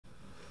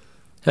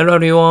Hello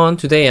everyone,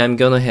 today I'm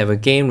gonna have a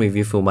game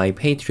review for my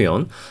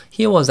Patreon.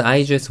 He was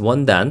IGS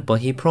 1 dan, but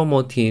he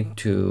promoted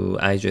to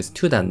IGS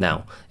 2 dan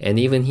now. And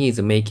even he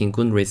is making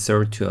good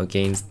research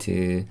against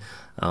IGS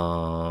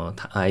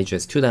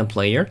 2 dan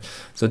player.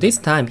 So this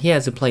time he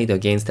has played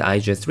against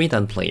IGS 3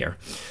 dan player.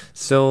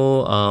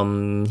 So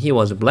he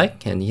was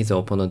black and his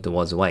opponent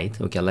was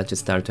white. Okay, let's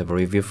start to have a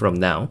review from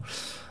now.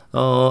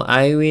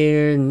 I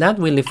will not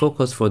really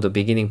focus for the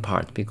beginning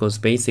part because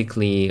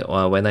basically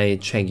when I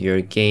check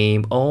your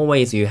game,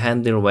 always you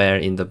handle well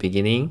in the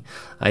beginning.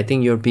 I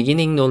think your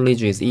beginning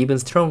knowledge is even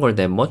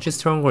much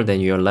stronger than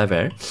your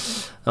level.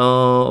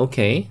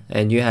 Okay,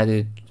 and you had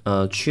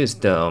to choose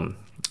the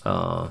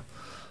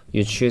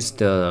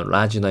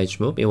large knight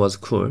move. It was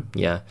cool.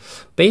 Yeah,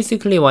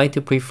 basically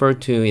white preferred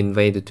to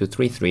invade to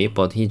 3-3,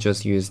 but he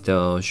just used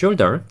the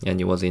shoulder and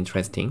it was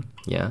interesting.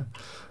 Yeah.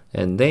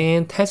 And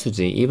then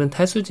Tetsuji, even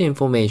Tetsuji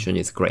information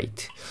is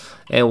great.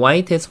 And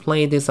white has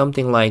played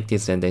something like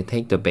this and they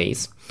take the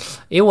base.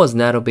 It was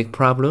not a big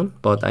problem,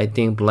 but I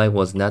think black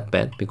was not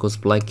bad because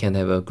black can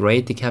have a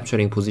great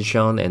capturing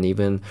position and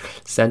even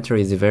center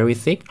is very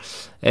thick.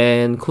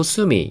 And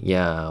Kusumi,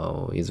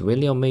 yeah, is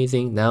really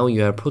amazing. Now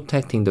you are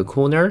protecting the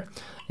corner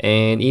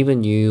and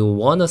even you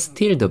wanna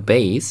steal the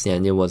base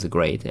and it was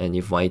great. And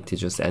if white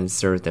just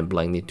answered, then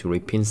black need to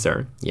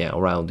repincer, yeah,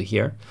 around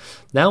here.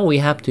 Now we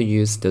have to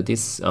use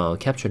this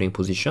capturing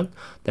position.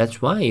 That's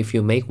why if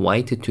you make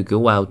white to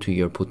go out to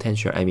your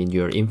potential,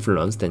 your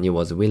influence, then it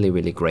was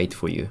really great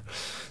for you.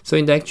 So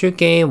in the actual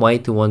game,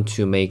 white want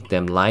to make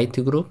them light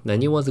group,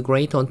 then it was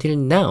great until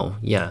now.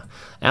 Yeah.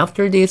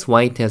 After this,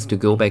 white has to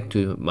go back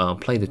to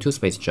play the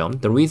 2-space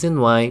jump. The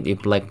reason why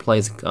if black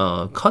plays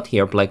cut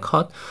here, black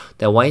cut,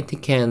 the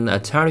white can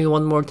tarry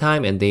one more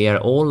time and they are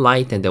all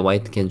light and the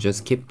white can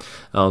just keep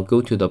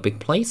go to the big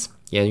place.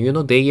 Yeah, you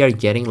know, they are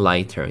getting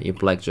lighter. If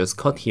black just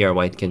cut here,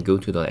 white can go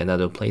to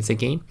another place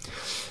again.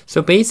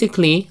 So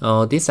basically,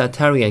 this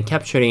Atari and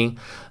capturing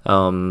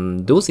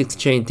this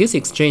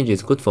exchange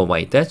is good for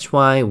white. That's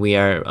why we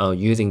are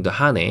using the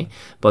Hane.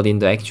 But in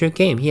the actual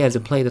game, he has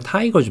played the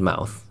Tiger's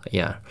Mouth.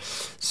 Yeah.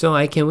 So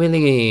I can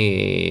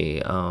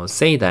really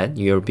say that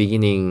your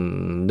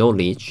beginning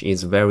knowledge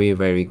is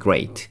very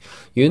great.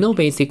 You know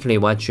basically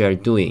what you are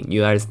doing.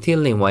 You are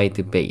stealing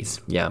white base.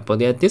 Yeah,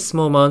 but at this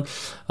moment,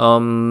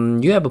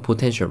 you have a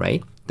potential,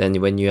 right? Then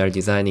when you are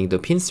designing the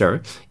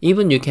pincer,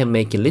 even you can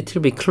make it a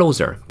little bit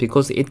closer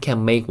because it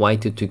can make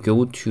white to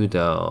go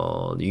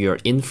to your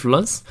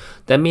influence.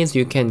 That means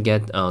you can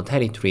get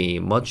territory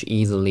much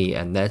easily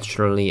and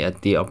naturally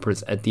at the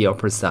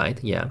upper side.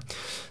 Yeah.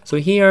 So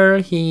here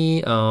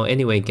he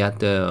anyway got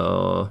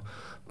the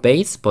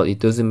base, but it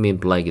doesn't mean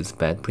black is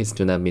bad. Please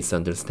do not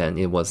misunderstand.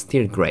 It was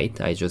still great.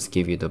 I just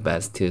give you the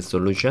best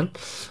solution.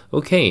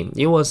 Okay,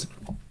 it was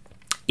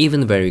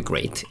even very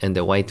great, and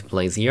the white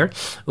plays here.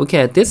 Okay,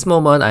 at this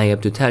moment I have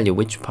to tell you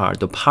which part,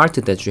 the part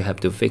that you have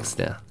to fix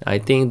there. I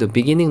think the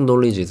beginning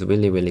knowledge is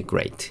really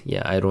great.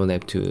 Yeah, I don't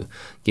have to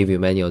give you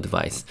many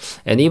advice,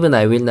 and even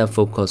I will not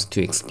focus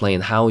to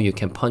explain how you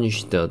can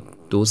punish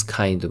those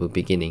kind of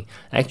beginning.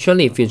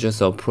 Actually, if you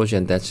just approach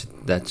and that's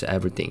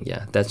everything.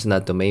 Yeah, that's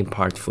not the main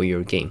part for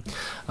your game.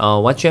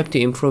 What you have to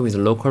improve is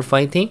local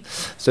fighting.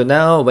 So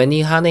now when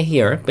you Hane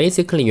here,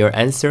 basically your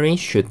answering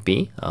should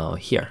be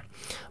here.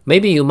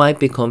 Maybe you might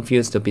be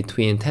confused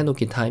between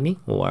tenuki timing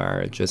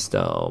or just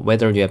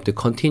whether you have to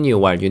continue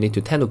while you need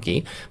to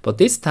tenuki. But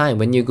this time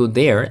when you go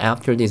there,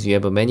 after this you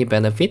have many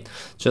benefit.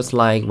 Just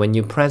like when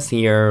you press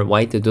here,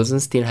 white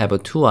doesn't still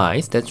have 2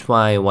 eyes. That's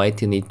why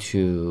white need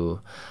to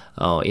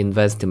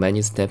invest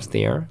many steps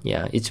there.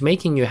 Yeah, it's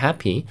making you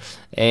happy.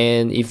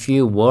 And if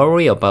you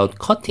worry about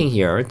cutting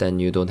here, then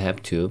you don't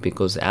have to,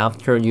 because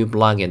after you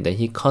block and then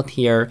he cut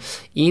here,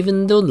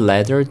 even though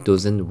ladder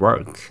doesn't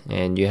work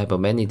and you have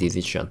many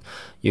decision,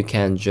 you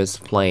can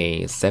just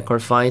play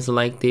sacrifice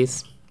like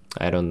this.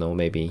 I don't know,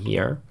 maybe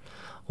here,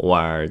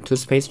 or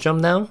 2-space jump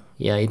now.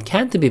 Yeah, it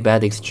can't be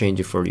bad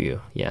exchange for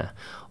you. Yeah,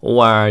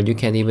 or you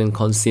can even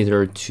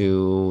consider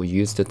to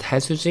use the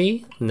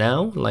Tetsuji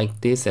now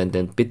like this and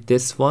then beat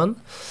this one,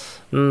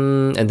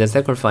 and then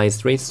sacrifice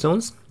 3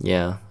 stones.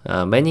 Yeah,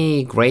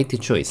 many great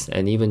choice,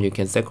 and even you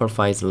can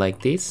sacrifice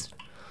like this.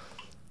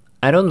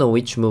 I don't know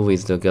which move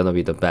is gonna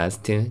be the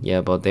best.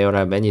 Yeah, but there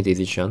are many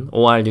decisions.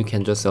 Or you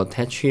can just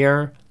attach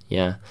here.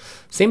 Yeah,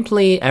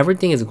 simply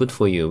everything is good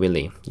for you,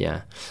 really.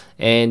 Yeah,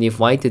 and if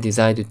white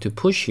decided to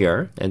push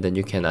here, and then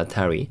you can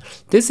Atari.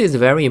 This is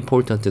very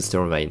important to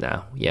store right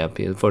now. Yeah,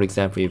 for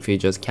example, if you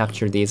just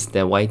capture this,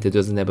 then white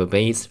doesn't have a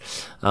base.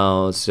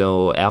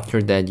 So after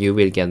that, you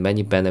will get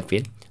many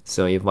benefit.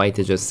 So if white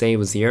just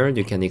saves here,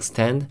 you can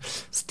extend.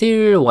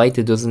 Still, white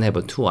doesn't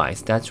have 2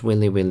 eyes. That's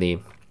really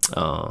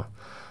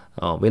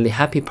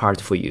happy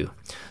part for you.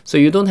 So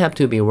you don't have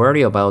to be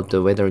worried about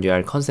whether you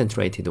are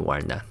concentrated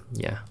or not.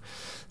 Yeah.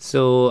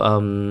 So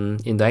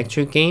in the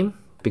actual game,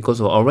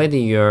 because already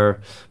your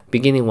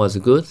beginning was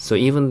good. So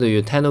even though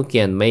you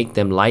Tenoki and make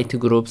them light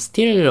group,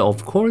 still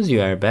of course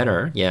you are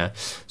better. Yeah.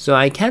 So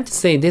I can't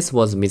say this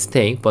was a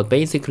mistake, but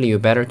basically you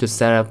better to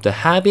set up the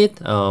habit,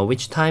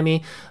 which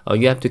timing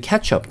you have to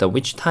catch up, the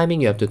which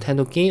timing you have to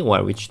Tenoki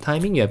or which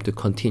timing you have to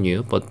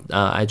continue. But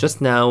I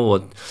just now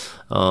what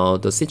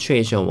the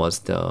situation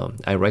was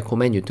I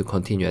recommend you to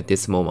continue at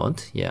this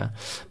moment. Yeah,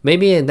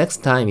 maybe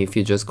next time if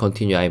you just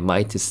continue, I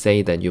might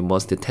say that you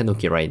must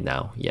Tenoki right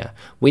now. Yeah,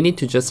 we need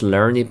to just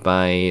learn it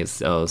by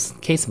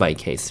case by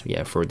case.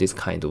 Yeah, for this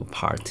kind of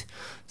part.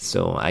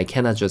 So I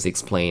cannot just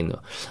explain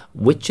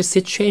which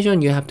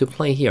situation you have to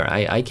play here.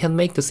 I can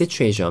make the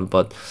situation,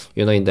 but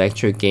you know, in the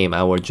actual game,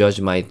 our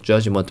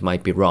judgment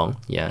might be wrong.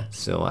 Yeah,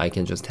 so I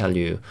can just tell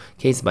you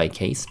case by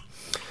case.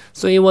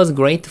 So it was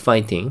great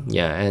fighting.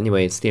 Yeah,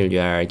 anyway, still you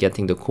are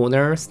getting the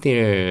corner.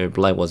 Still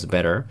black was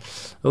better.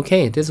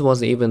 Okay, this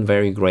was even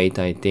very great.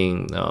 I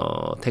think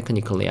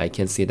technically I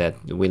can see that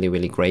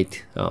really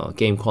great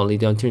game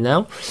quality until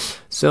now.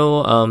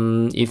 So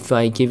if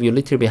I give you a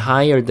little bit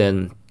higher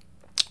than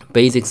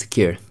basic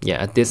skill, yeah,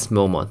 at this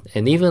moment,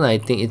 and even I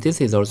think this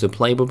is also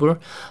playable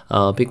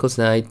because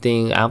I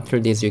think after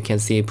this you can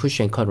see push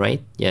and cut,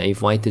 right? Yeah,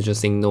 if white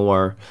just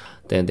ignore,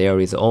 then there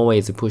is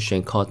always a push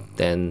and cut.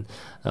 Then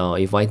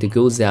if white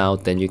goes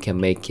out, then you can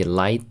make it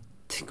light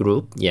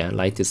group, yeah,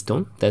 light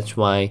stone. That's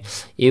why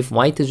if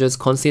white just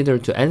consider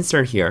to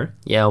answer here,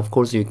 yeah, of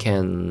course you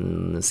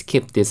can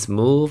skip this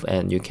move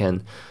and you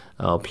can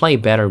play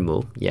better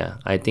move. Yeah,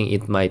 I think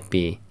it might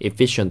be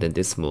efficient than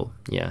this move.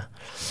 Yeah,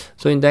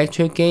 so in the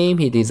actual game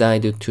he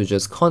decided to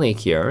just connect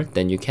here,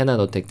 then you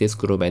cannot attack this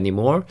group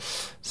anymore.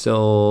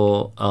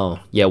 So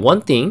yeah,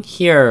 one thing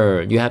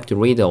here, you have to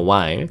read a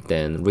while,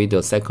 then read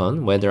a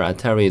second whether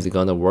Atari is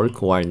gonna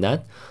work or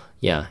not.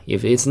 Yeah,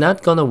 if it's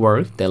not gonna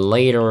work, then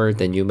later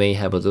then you may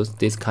have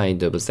this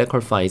kind of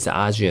sacrifice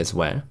Aji as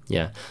well.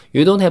 Yeah,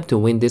 you don't have to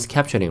win this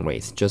capturing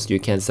race, just you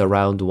can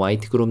surround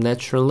white group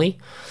naturally.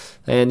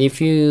 And if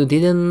you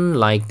didn't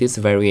like this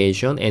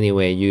variation,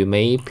 anyway, you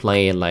may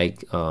play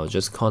like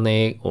just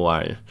connect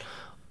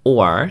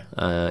or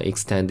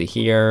extend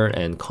here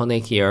and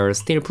connect here.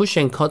 Still push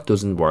and cut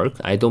doesn't work.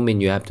 I don't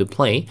mean you have to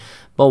play,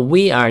 but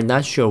we are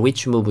not sure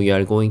which move you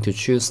are going to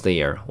choose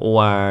there.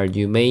 Or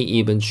you may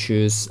even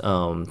choose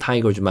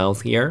Tiger's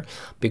Mouth here,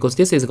 because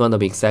this is gonna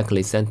be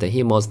exactly center.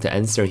 He must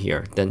answer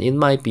here. Then it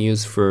might be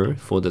useful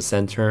for the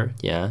center.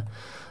 Yeah.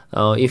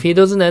 If he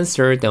doesn't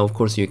answer, then of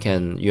course you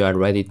are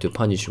ready to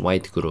punish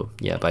white group,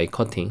 yeah, by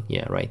cutting,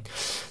 yeah, right.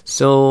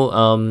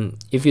 So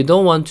if you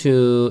don't want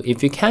to,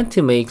 if you can't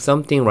make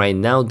something right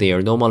now there,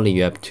 normally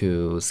you have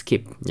to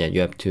skip, yeah,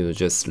 you have to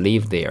just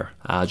leave there,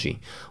 Aji.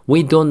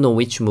 We don't know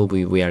which move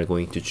we are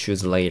going to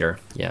choose later,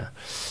 yeah.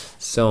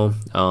 So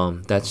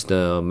that's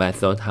the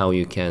method how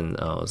you can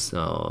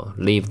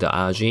leave the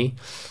Aji.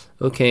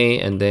 Okay,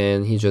 and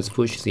then he just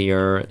pushed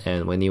here,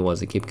 and when he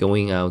was keep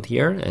going out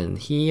here and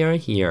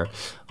here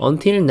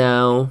until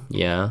now,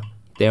 yeah,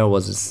 there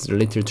was a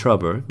little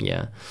trouble.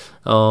 Yeah,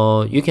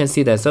 you can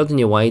see that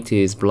certainly white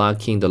is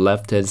blocking the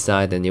left hand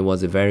side, and it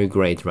was very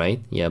great, right?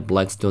 Yeah,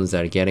 black stones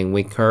are getting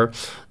weaker.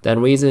 That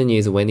reason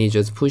is when he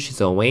just pushes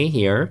away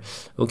here.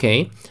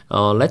 Okay,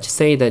 let's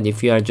say that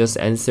if you are just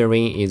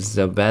answering is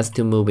the best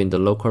move in the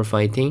local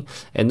fighting,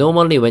 and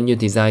normally when you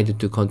decide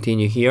to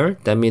continue here,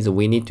 that means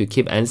we need to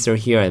keep answer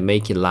here and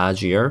make it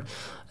larger.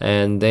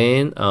 And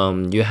then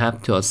you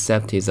have to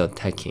accept his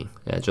attacking.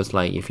 Yeah, just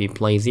like if he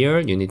plays here,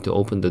 you need to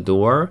open the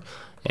door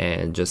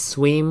and just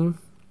swim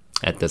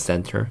at the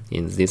center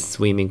in this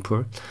swimming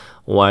pool.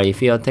 Or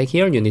if you attack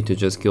here, you need to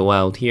just go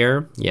out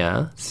here.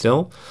 Yeah,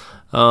 so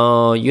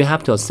you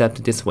have to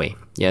accept this way.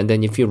 Yeah, and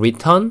then if you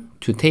return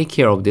to take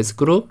care of this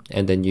group,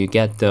 and then you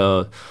get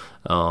the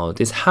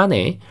this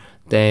Hane,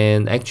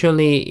 then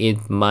actually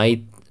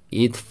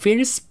it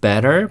feels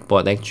better,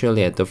 but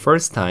actually at the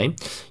first time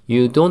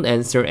you don't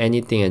answer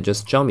anything and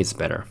just jump is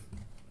better.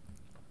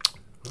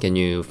 Can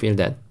you feel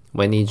that?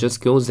 When it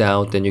just goes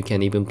out, then you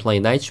can even play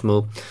night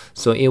move,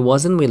 so it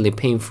wasn't really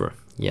painful.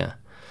 Yeah,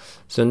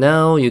 so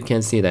now you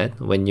can see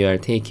that when you are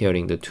taking care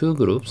of the two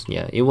groups,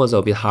 yeah, it was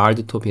a bit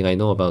hard topic, I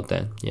know about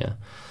that. Yeah,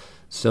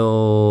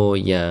 so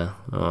yeah,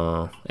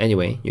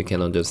 anyway, you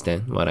can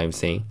understand what I'm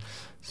saying.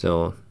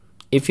 So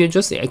if you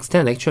just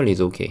extend, actually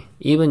it's okay.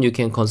 Even you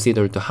can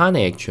consider to Hane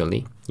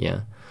actually,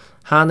 yeah,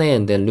 Hane,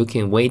 and then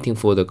waiting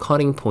for the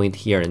cutting point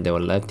here, and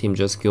then let him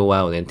just go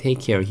out and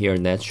take care here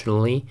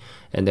naturally.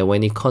 And then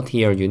when he cut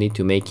here, you need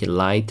to make it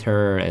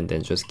lighter, and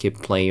then just keep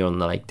playing on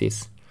like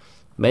this.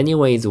 Many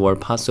ways were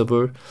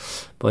possible,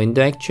 but in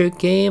the actual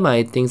game,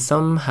 I think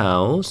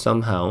somehow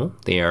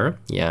there,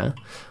 yeah,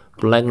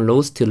 black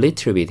lost a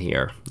little bit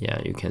here.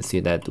 Yeah, you can see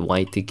that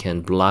white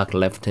can block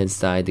left hand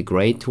side the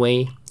great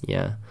way.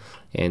 Yeah,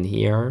 and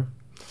here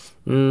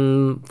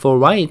for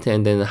white,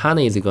 and then Hane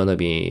is gonna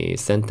be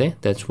center.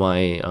 That's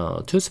why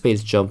two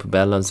space jump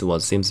balance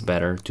seems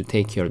better to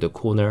take care of the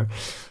corner.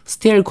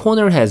 Still,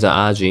 corner has a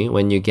Aji.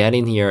 When you get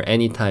in here,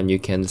 anytime you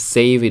can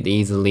save it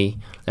easily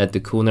at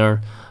the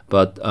corner,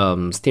 but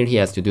still he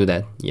has to do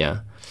that. Yeah,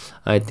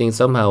 I think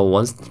somehow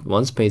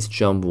one space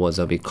jump was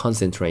a bit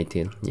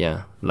concentrated.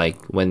 Yeah, like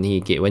when you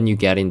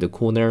get in the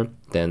corner,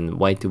 then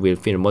white will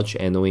feel much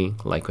annoying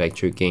like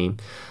actual game.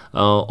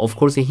 Of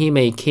course, he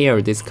may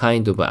care this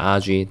kind of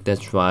aji.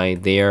 That's why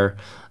there.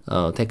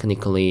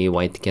 Technically,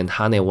 white can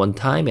hane one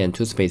time and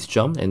two space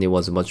jump, and it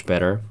was much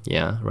better.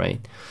 Yeah,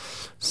 right.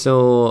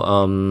 So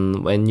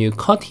when you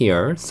cut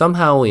here,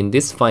 somehow in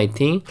this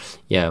fighting,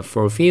 yeah,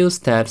 for a few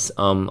steps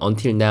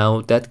until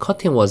now, that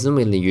cutting wasn't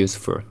really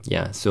useful.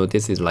 Yeah, so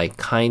this is like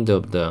kind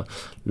of the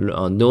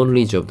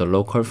knowledge of the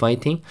local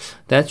fighting.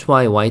 That's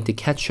why white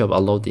catch up a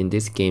lot in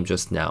this game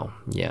just now.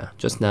 Yeah,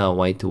 just now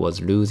white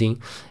was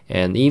losing,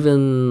 and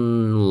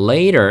even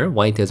later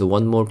white has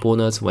one more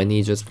bonus when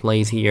he just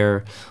plays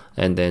here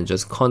and then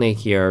just connect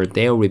here.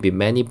 There will be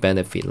many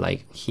benefit.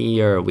 Like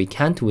here you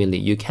can't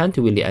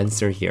really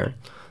answer here.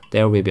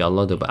 There will be a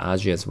lot of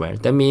aji as well.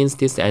 That means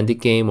this end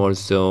game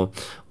also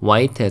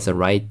white has a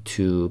right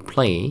to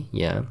play.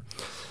 Yeah.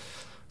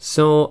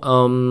 So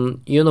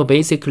you know,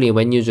 basically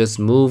when you just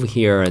move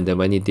here and then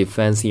when you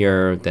defense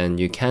here, then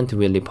you can't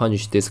really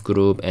punish this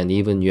group, and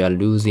even you are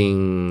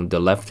losing the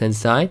left hand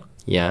side.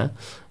 Yeah.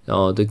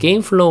 The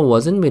game flow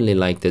wasn't really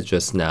like that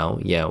just now.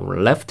 Yeah,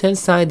 left hand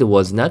side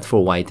was not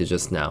for white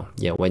just now.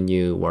 Yeah, when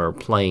you were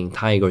playing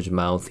Tiger's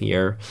Mouth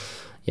here.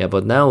 Yeah,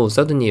 but now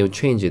suddenly you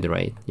change it,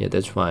 right? Yeah,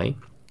 that's why.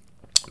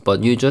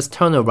 But you just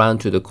turn around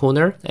to the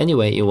corner.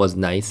 Anyway, it was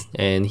nice.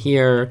 And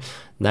here,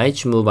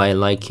 knight move, I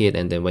like it.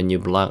 And then when you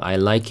block, I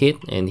like it.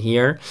 And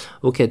here,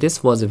 okay,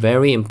 this was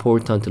very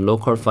important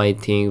local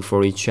fighting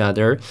for each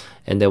other.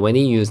 And then when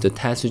you use the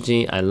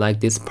Tatsuji, I like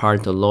this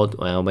part a lot.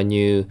 When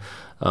you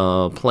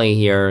play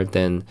here,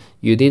 then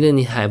you didn't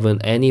have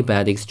any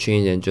bad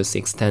exchange and just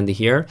extend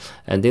here,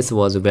 and this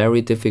was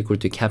very difficult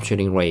to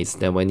capturing race.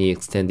 Then when you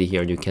extend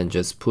here, you can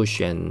just push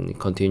and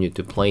continue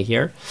to play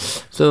here.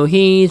 So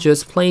he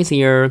just plays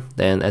here.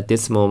 Then at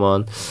this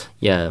moment,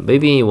 yeah,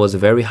 maybe it was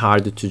very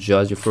hard to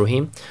judge for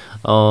him.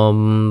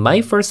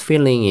 My first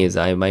feeling is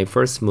my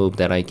first move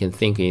that I can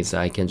think is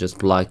I can just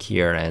block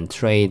here and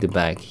trade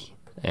back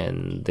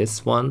and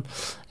this one,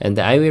 and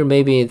I will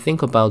maybe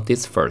think about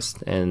this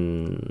first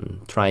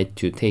and try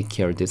to take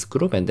care of this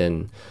group, and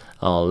then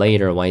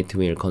later white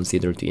will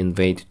consider to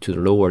invade to the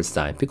lower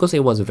side because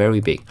it was very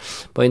big.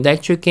 But in the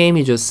actual game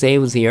he just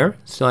saves here,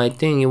 so I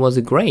think it was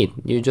great.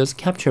 You just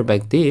capture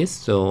back this,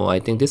 so I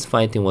think this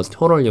fighting was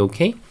totally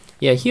okay.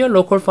 Yeah, here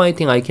local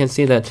fighting I can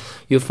see that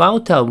you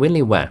fought out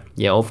really well.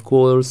 Yeah, of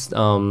course,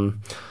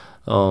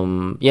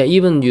 yeah,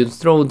 even you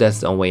throw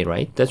that away,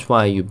 right? That's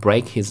why you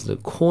break his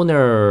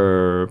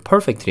corner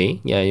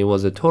perfectly. Yeah, it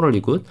was totally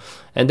good.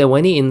 And then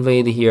when he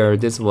invaded here,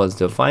 this was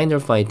the final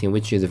fighting,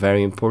 which is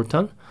very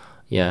important.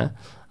 Yeah,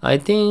 I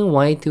think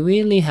white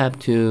really have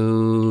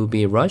to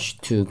be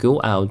rushed to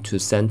go out to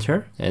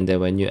center, and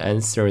then when you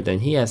answer, then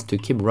he has to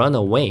keep run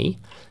away.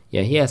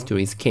 Yeah, he has to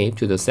escape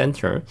to the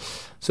center.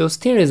 So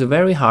still is a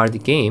very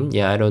hard game.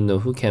 Yeah, I don't know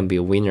who can be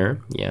a winner.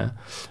 Yeah,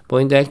 but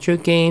in the actual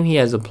game, he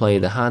has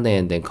played Hane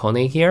and then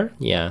Kone here.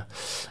 Yeah,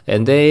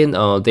 and then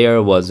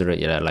there was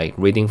like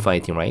reading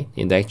fighting, right?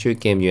 In the actual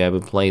game, you have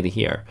played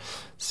here.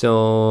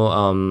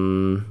 So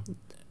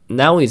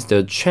now is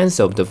the chance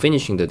of the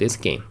finishing this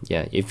game.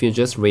 Yeah, if you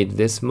just read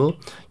this move,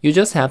 you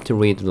just have to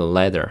read the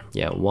ladder.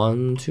 Yeah,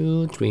 1,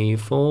 2, 3,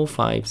 4,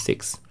 5,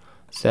 6,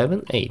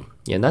 7, 8.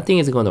 Yeah, nothing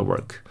is gonna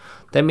work.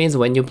 That means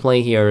when you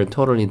play here,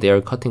 totally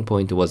their cutting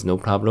point was no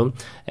problem,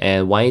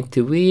 and white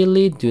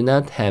really do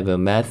not have a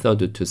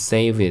method to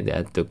save it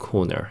at the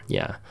corner.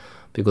 Yeah,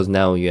 because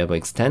now you have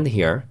extend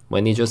here.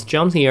 When he just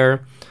jumps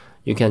here,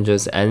 you can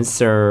just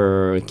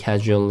answer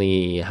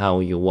casually how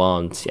you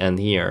want, and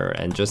here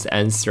and just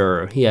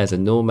answer. He has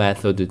no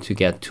method to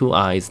get two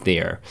eyes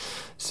there,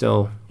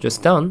 so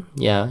just done.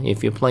 Yeah,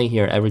 if you play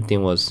here,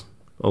 everything was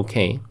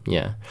okay.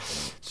 Yeah.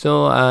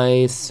 So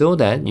I saw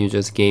that you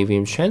just gave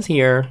him chance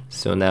here,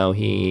 so now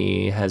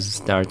he has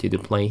started to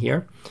play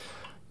here.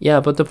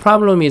 Yeah, but the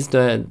problem is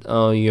that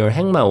your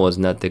hangma was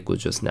not that good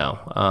just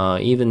now.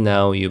 Even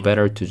now, you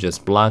better to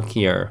just block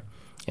here,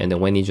 and then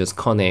when you just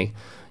connect,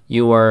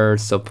 you are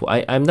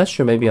I'm not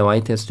sure, maybe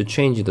white has to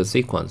change the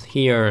sequence.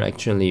 Here,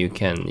 actually, you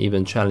can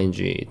even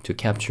challenge it to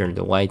capture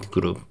the white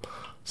group,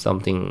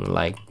 something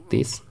like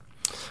this.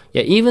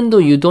 Yeah, even though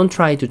you don't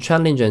try to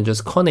challenge and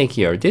just connect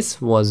here,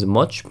 this was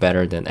much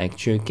better than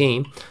actual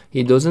game.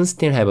 He doesn't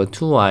still have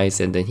two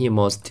eyes, and then he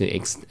must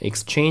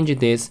exchange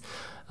this.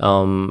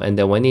 And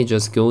then when he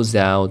just goes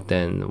out,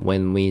 then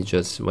when you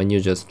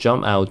just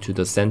jump out to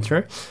the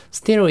center,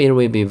 still it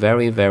will be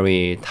very,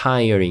 very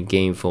tiring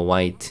game for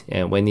white.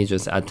 And when you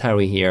just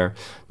Atari here,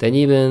 then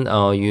even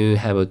you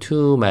have a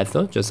two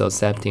method, just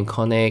accepting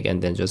connect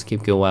and then just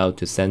keep go out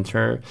to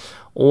center.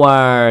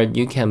 Or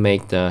you can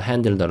make the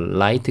handle the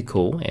light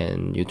call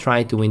and you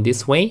try to win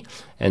this way,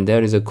 and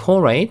there is a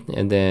call, right?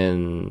 And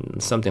then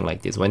something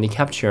like this. When you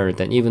capture,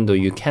 then even though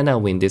you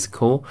cannot win this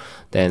call,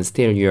 then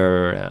still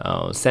your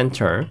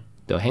center,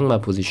 the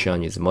hangma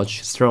position is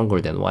much stronger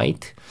than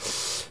white.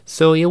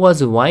 So it was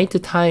a white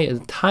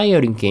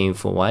tiring game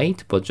for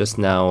white, but just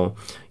now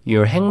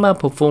your Hangma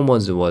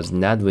performance was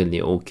not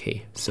really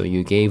okay. So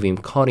you gave him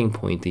cutting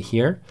point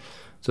here.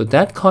 So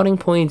that cutting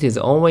point is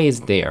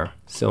always there.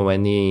 So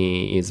when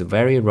he is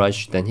very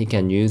rushed, then he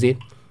can use it.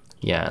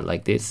 Yeah,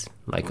 like this,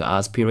 like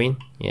aspirin.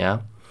 Yeah.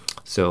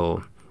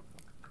 So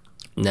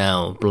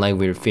now black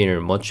will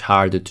feel much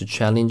harder to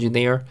challenge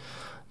there.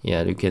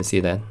 Yeah, you can see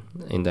that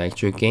in the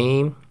actual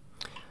game.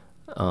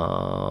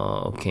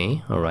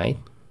 Okay, all right.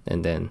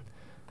 And then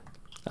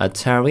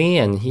Atari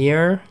and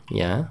here,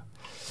 yeah.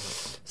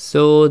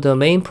 So the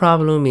main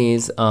problem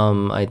is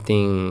I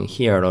think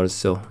here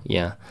also,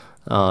 yeah.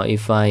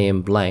 If I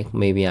am black,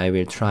 maybe I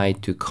will try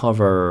to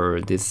cover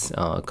this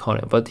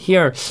color. But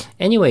here,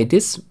 anyway,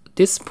 this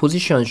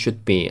position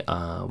should be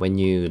when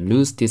you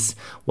lose this,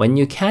 when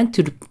you can't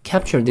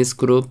capture this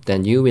group,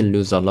 then you will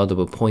lose a lot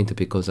of point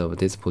because of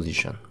this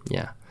position.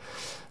 Yeah.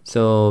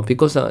 So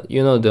because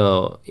you know,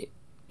 the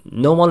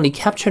normally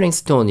capturing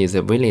stone is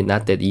really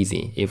not that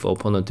easy if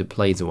opponent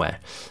plays well.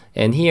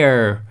 And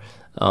here,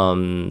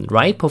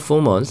 right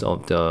performance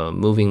of the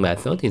moving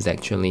method is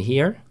actually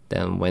here.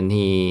 Then when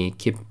he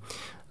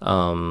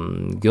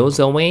goes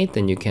away,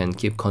 then you can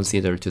keep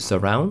consider to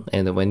surround.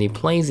 And when he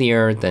plays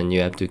here, then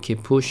you have to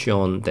keep push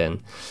on.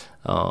 Then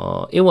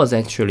it was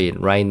actually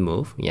right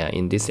move, yeah,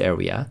 in this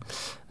area.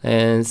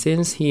 And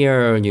since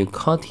here you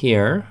cut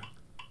here,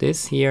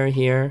 this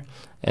here,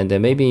 and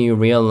then maybe you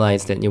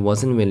realize that it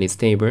wasn't really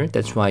stable.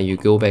 That's why you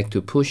go back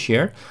to push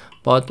here.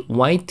 But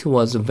white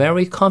was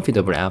very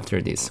comfortable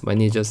after this.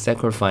 When you just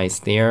sacrifice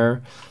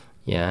there,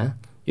 yeah,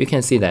 you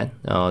can see that.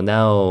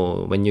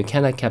 Now, when you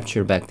cannot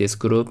capture back this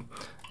group,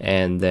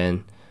 and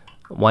then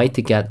white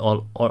get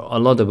a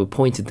lot of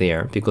points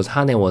there because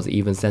Hane was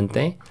even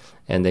sente,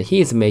 and he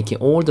is making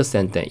all the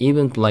sente.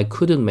 Even black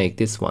couldn't make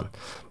this one,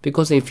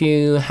 because if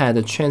you had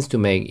a chance to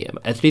make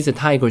at least a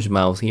tiger's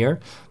mouth here,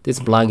 this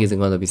black is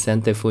gonna be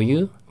sente for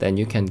you, then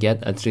you can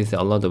get at least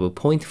a lot of a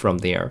point from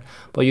there.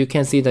 But you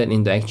can see that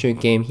in the actual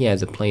game he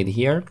has played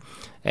here,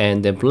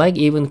 and the black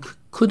even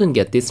couldn't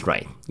get this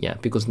right, yeah,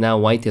 because now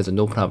white has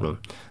no problem.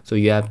 So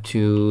you have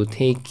to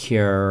take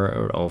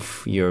care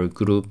of your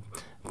group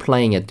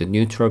playing at the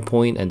neutral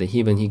point, and then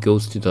even he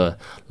goes to the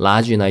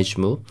large knight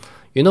move,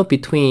 you know,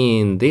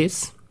 between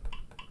this,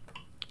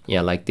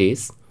 yeah, like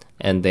this,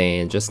 and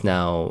then just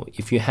now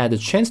if you had a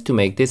chance to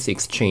make this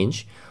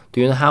exchange,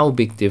 do you know how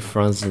big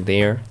difference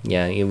there?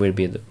 Yeah, it will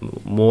be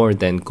more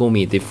than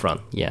Gomi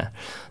different. Yeah,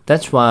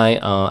 that's why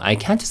I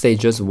can't say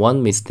just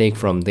one mistake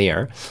from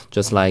there.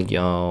 Just like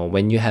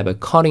when you have a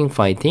cutting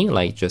fighting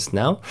like just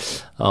now,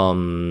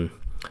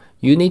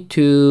 you need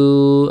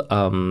to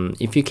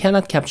if you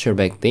cannot capture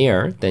back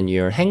there, then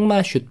your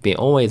Hangma should be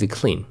always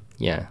clean.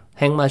 Yeah,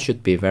 Hangma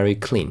should be very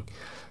clean.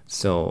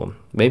 So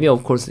maybe,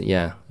 of course,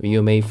 yeah,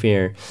 you may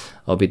feel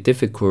a bit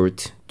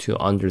difficult to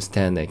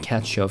understand and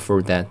catch up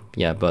for that.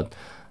 Yeah, but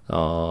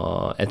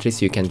at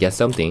least you can get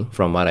something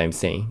from what I'm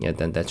saying. Yeah,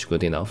 then that's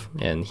good enough.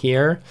 And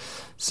here,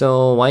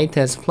 so white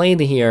has played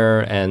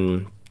here,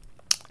 and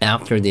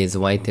after this,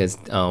 white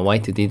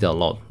did a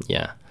lot.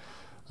 Yeah.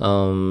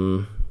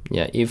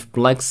 Yeah, if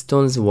black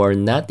stones were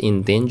not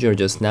in danger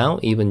just now,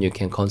 even you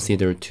can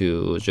consider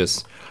to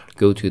just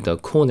go to the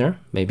corner.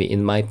 Maybe it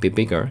might be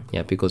bigger.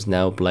 Yeah, because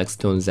now black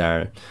stones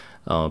are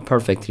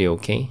perfectly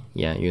okay.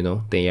 Yeah, you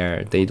know,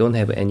 they don't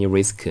have any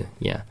risk.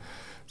 Yeah,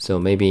 so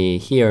maybe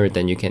here,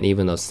 then you can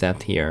even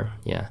accept here.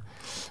 Yeah,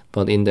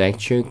 but in the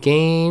actual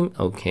game,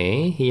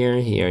 okay,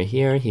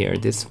 here,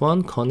 this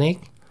one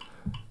connect,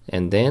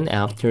 and then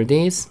after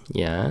this,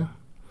 yeah.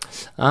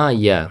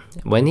 Yeah,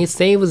 when he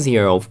saves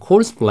here, of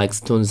course black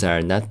stones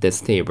are not that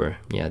stable.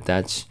 Yeah,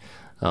 that's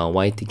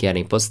white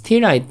getting, but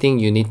still I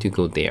think you need to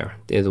go there.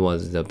 This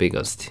was the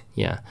biggest.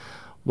 Yeah,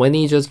 when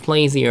he just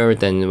plays here,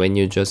 then when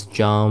you just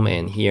jump,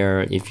 and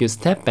here if you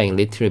step back a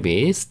little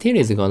bit, it still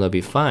is gonna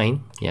be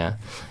fine. Yeah,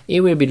 it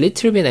will be a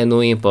little bit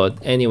annoying, but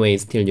anyway,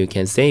 still you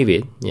can save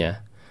it. Yeah,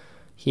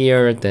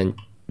 here then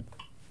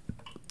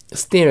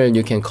still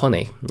you can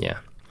connect. Yeah,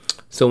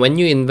 so when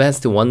you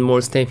invest one more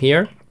step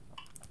here,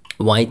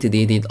 white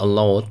did it a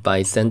lot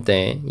by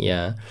sente.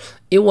 Yeah,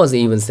 it was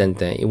even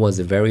sente. It was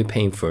very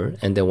painful.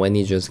 And then when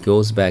he just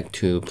goes back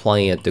to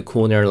playing at the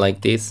corner like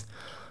this,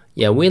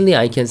 yeah, really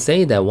I can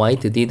say that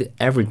white did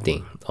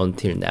everything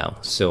until now.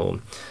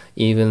 So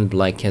even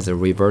black has a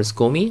reverse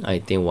Gomi, I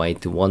think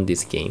white won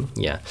this game.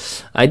 Yeah,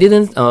 I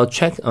didn't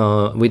check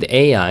with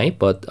AI,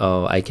 but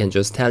I can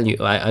just tell you,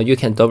 you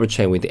can double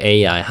check with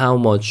AI how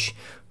much,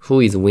 who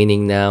is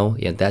winning now.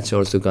 Yeah, that's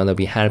also gonna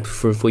be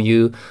helpful for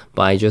you,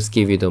 but I just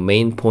give you the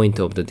main point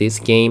of this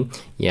game.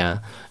 Yeah,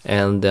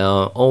 and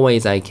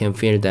always I can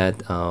feel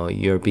that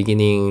your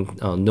beginning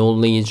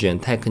knowledge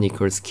and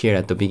technical skill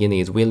at the beginning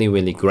is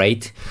really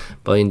great,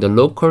 but in the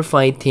local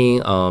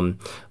fighting,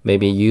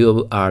 maybe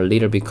you are a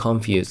little bit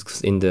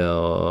confused in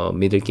the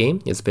middle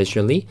game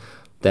especially.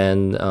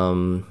 Then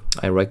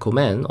I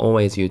recommend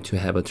always you to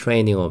have a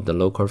training of the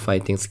local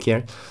fighting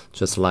skill,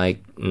 just like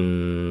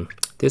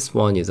this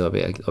one is a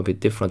bit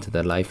different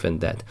than life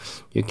and death.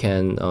 You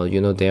can, you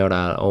know, there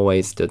are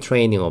always the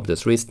training of the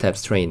 3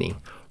 steps training,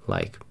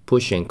 like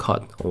push and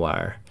cut,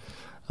 or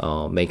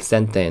make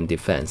senten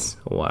defense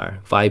or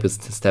 5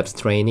 steps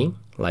training,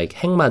 like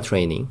Hengma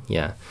training.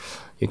 Yeah,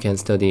 you can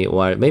study,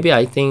 or maybe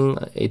I think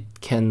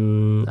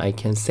I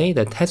can say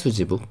that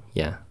Taesuji book.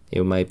 Yeah,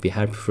 it might be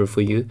helpful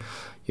for you.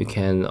 You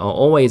can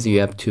always, you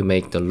have to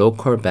make the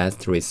local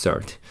best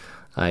result.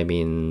 I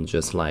mean,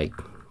 just like,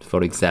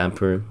 for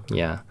example,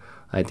 yeah,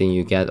 I think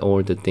you get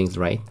all the things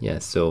right. Yeah,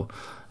 so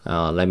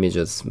let me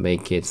just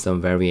make it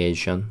some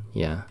variation.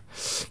 Yeah,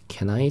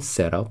 can I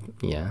set up?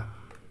 Yeah,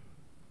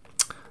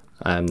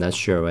 I'm not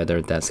sure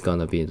whether that's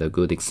gonna be the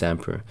good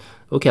example.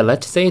 Okay,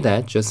 let's say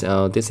that just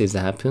this is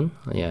happen.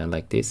 Yeah,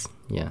 like this.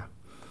 Yeah,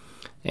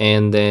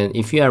 and then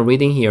if you are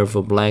reading here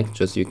for black,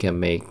 just you can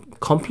make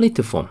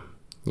complete form.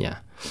 Yeah,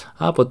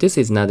 but this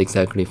is not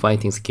exactly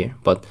fighting skill.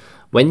 But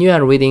when you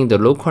are reading the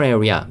local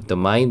area, the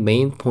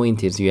main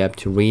point is you have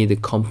to read the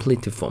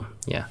complete form.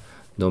 Yeah,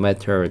 no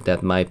matter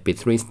that might be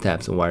 3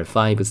 steps or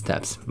 5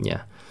 steps.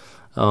 Yeah,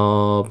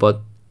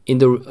 but in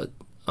the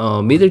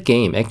middle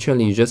game,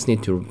 actually you just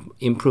need to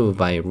improve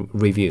by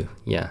review.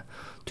 Yeah,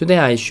 today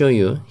I show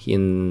you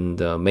in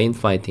the main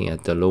fighting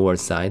at the lower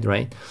side,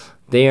 right?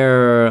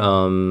 There,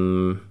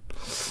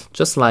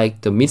 just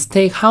like the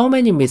mistake, how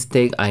many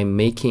mistakes I'm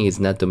making is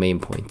not the main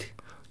point.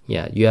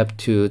 Yeah, you have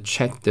to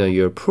check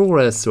your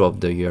progress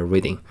of your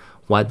reading,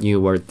 what you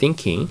were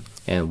thinking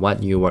and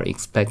what you were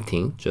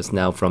expecting just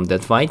now from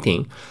that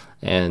fighting,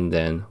 and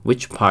then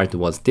which part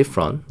was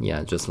different.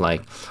 Yeah, just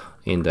like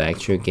in the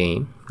actual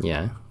game.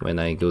 Yeah, when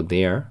I go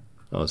there,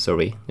 oh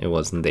sorry, it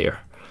wasn't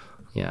there.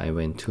 Yeah, I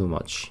went too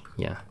much.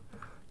 Yeah,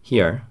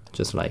 here,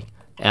 just like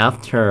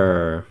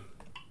after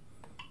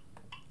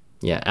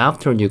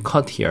you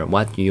cut here,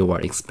 what you were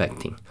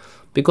expecting,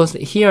 because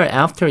here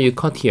after you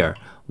cut here,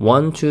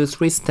 1, 2,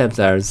 3 steps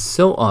are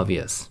so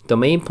obvious. The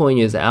main point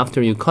is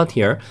after you cut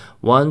here,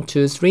 1,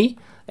 2, 3,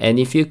 and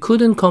if you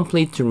couldn't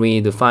complete to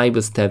read the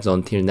 5 steps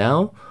until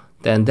now,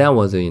 then that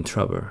was in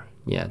trouble.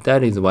 Yeah,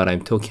 that is what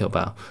I'm talking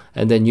about.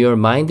 And then your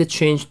mind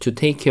changed to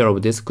take care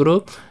of this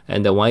group,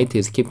 and the white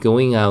is keep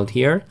going out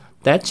here.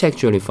 That's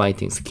actually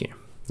fighting skill.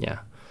 Yeah,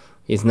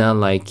 it's not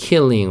like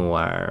killing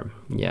or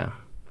yeah,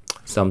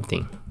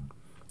 something.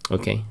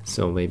 Okay,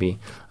 so maybe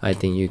I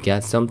think you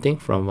get something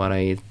from what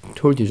I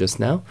told you just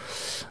now.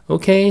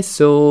 Okay,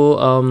 so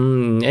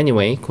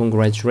anyway,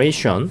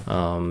 congratulations.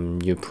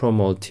 You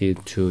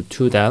promoted to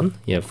 2 dan,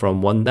 yeah,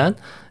 from 1 dan.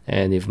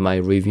 And if my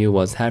review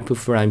was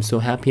helpful, I'm so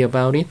happy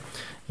about it.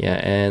 Yeah,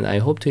 and I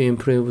hope to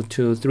improve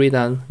to 3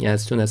 dan, yeah,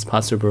 as soon as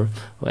possible.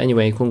 Well,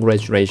 anyway,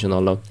 congratulations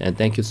all, and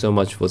thank you so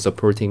much for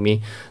supporting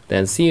me.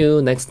 Then see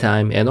you next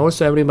time. And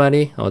also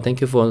everybody, thank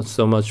you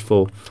so much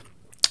for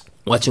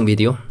watching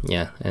video.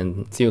 Yeah,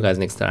 and see you guys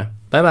next time.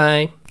 Bye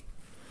bye.